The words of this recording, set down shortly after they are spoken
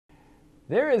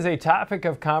There is a topic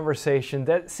of conversation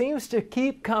that seems to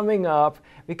keep coming up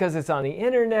because it's on the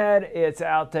internet, it's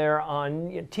out there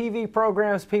on TV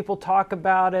programs, people talk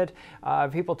about it in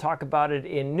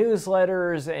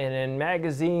newsletters and in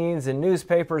magazines and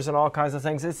newspapers and all kinds of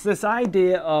things. It's this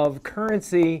idea of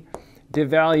currency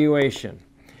devaluation.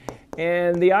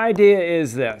 And the idea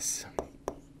is this: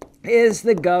 is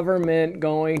the government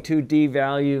going to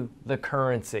devalue the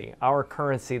currency, our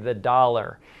currency, the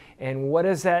dollar? And what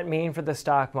does that mean for the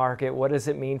stock market? What does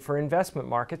it mean for investment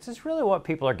markets? Is really what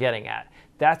people are getting at.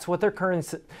 That's what their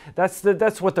currency,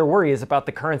 that's what their worry is about,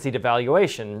 the currency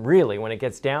devaluation. Really, when it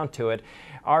gets down to it,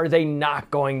 are they not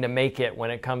going to make it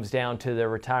when it comes down to their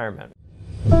retirement?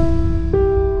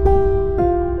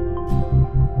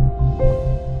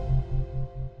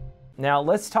 Now,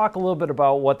 let's talk a little bit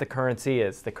about what the currency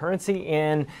is. The currency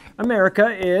in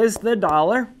America is the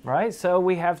dollar, right? So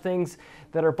we have things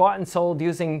that are bought and sold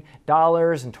using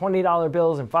dollars and $20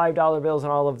 bills and $5 bills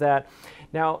and all of that.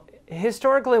 Now,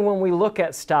 historically, when we look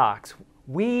at stocks,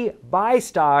 we buy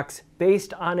stocks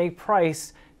based on a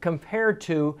price compared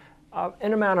to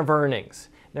an amount of earnings.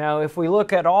 Now, if we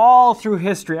look at all through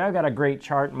history, I've got a great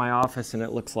chart in my office and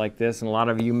it looks like this, and a lot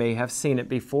of you may have seen it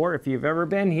before if you've ever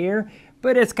been here,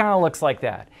 but it kind of looks like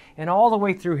that. And all the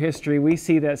way through history, we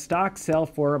see that stocks sell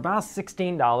for about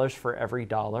 $16 for every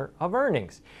dollar of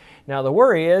earnings. Now, the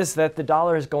worry is that the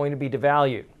dollar is going to be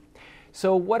devalued.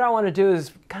 So what I want to do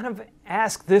is kind of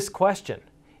ask this question.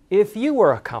 If you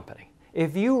were a company,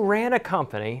 if you ran a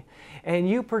company and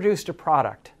you produced a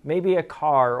product, maybe a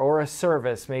car or a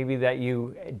service maybe that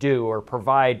you do or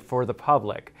provide for the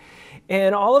public,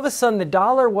 and all of a sudden the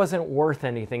dollar wasn't worth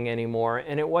anything anymore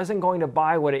and it wasn't going to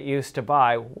buy what it used to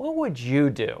buy, what would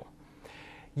you do?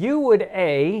 You would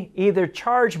either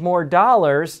charge more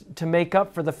dollars to make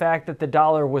up for the fact that the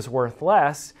dollar was worth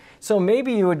less. So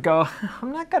maybe you would go,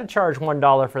 I'm not going to charge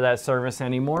 $1 for that service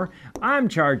anymore. I'm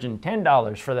charging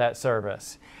 $10 for that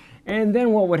service. And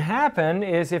then what would happen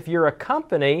is if you're a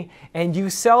company and you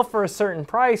sell for a certain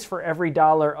price for every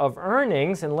dollar of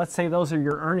earnings, and let's say those are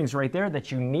your earnings right there that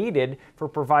you needed for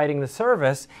providing the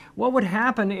service, what would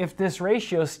happen if this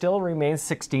ratio still remains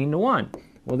 16-1?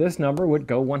 Well, this number would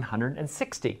go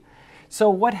 160. So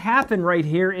what happened right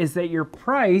here is that your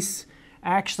price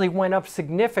actually went up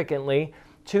significantly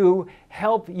to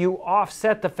help you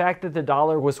offset the fact that the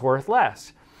dollar was worth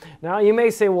less. Now, you may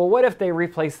say, well, what if they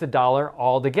replaced the dollar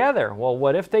altogether? Well,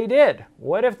 what if they did?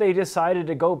 What if they decided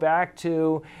to go back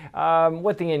to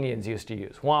what the Indians used to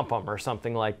use, wampum or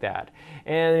something like that?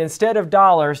 And instead of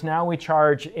dollars, now we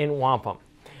charge in wampum.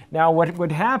 Now, what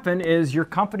would happen is your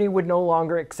company would no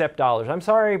longer accept dollars. I'm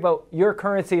sorry, but your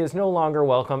currency is no longer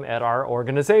welcome at our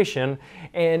organization.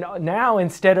 And now,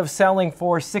 instead of selling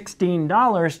for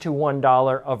 $16 to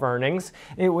 $1 of earnings,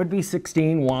 it would be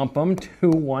 16 wampum to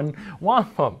 1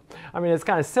 wampum. I mean, it's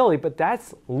kind of silly, but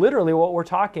that's literally what we're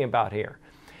talking about here.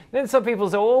 Then some people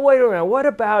say, well, wait a minute, what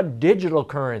about digital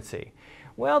currency?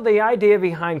 Well, the idea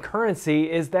behind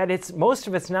currency is that most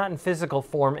of it's not in physical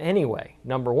form anyway,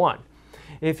 number one.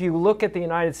 If you look at the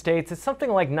United States, it's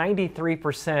something like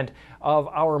 93% of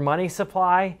our money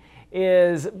supply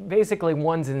is basically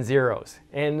ones and zeros.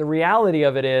 And the reality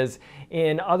of it is,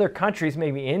 in other countries,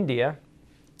 maybe India,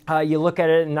 you look at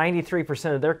it,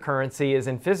 93% of their currency is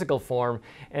in physical form.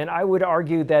 And I would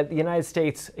argue that the United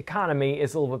States economy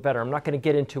is a little bit better. I'm not going to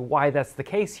get into why that's the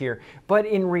case here. But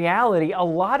in reality, a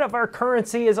lot of our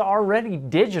currency is already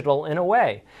digital in a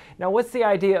way. Now, what's the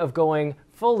idea of going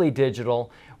fully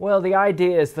digital? Well, the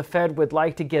idea is the Fed would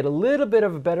like to get a little bit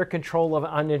of a better control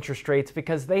on interest rates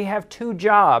because they have two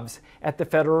jobs at the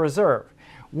Federal Reserve.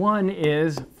 One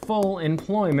is full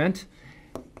employment,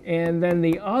 and then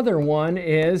the other one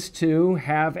is to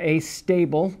have a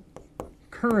stable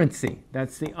currency.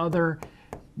 That's the other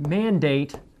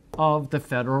mandate of the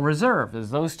Federal Reserve.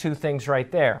 There's those two things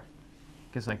right there.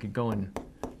 I guess I could go and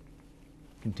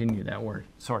continue that word,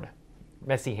 sort of.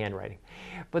 Messy handwriting.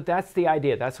 But that's the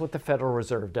idea. That's what the Federal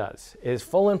Reserve does, is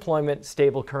full employment,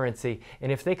 stable currency.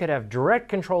 And if they could have direct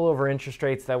control over interest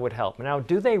rates, that would help. Now,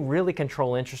 do they really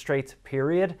control interest rates,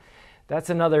 period? That's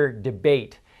another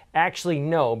debate. Actually,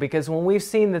 no, because when we've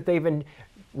seen that they've been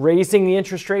raising the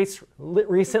interest rates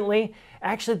recently,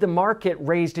 actually the market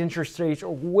raised interest rates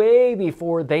way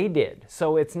before they did.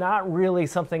 So it's not really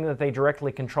something that they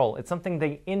directly control. It's something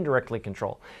they indirectly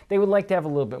control. They would like to have a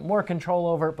little bit more control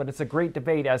over it, but it's a great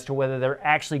debate as to whether they're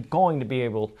actually going to be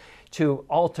able to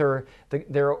alter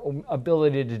their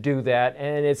ability to do that.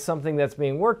 And it's something that's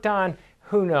being worked on.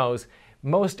 Who knows?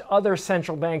 Most other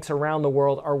central banks around the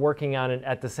world are working on it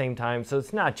at the same time, so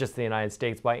it's not just the United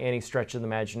States by any stretch of the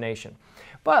imagination.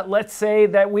 But let's say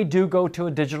that we do go to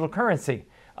a digital currency.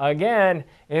 Again,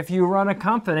 if you run a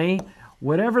company,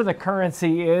 whatever the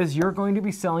currency is, you're going to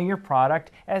be selling your product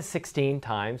at 16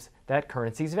 times that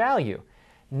currency's value.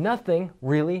 Nothing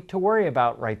really to worry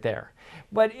about right there.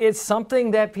 But it's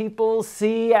something that people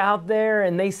see out there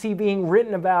and they see being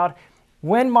written about.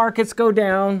 When markets go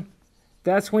down,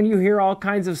 that's when you hear all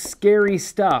kinds of scary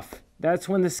stuff. That's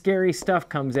when the scary stuff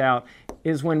comes out,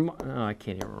 is when, oh, I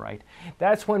can't even write.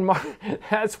 That's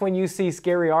when you see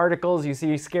scary articles, you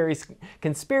see scary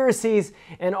conspiracies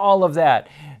and all of that.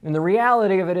 And the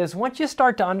reality of it is, once you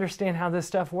start to understand how this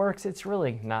stuff works, it's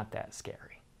really not that scary.